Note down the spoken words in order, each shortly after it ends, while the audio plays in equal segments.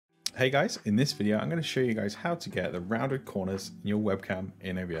Hey guys, in this video I'm going to show you guys how to get the rounded corners in your webcam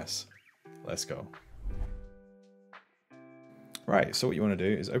in OBS. Let's go. Right, so what you want to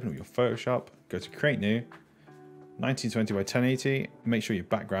do is open up your Photoshop, go to Create New, 1920 by 1080, make sure your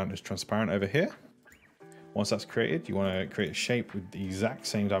background is transparent over here. Once that's created, you want to create a shape with the exact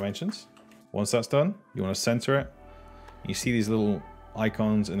same dimensions. Once that's done, you want to center it. You see these little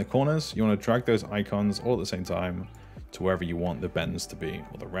icons in the corners, you want to drag those icons all at the same time to wherever you want the bends to be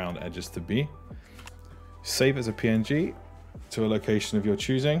or the round edges to be. Save as a PNG to a location of your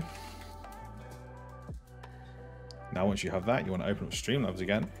choosing. Now once you have that, you want to open up STREAMLABS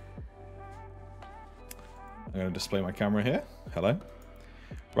again. I'm going to display my camera here. Hello.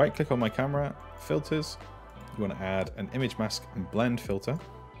 Right click on my camera, filters. You want to add an image mask and blend filter.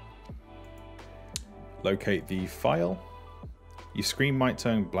 Locate the file. Your screen might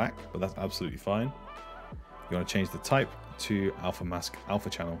turn black, but that's absolutely fine. You want to change the type to alpha mask alpha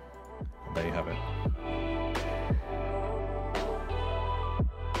channel. And there you have it.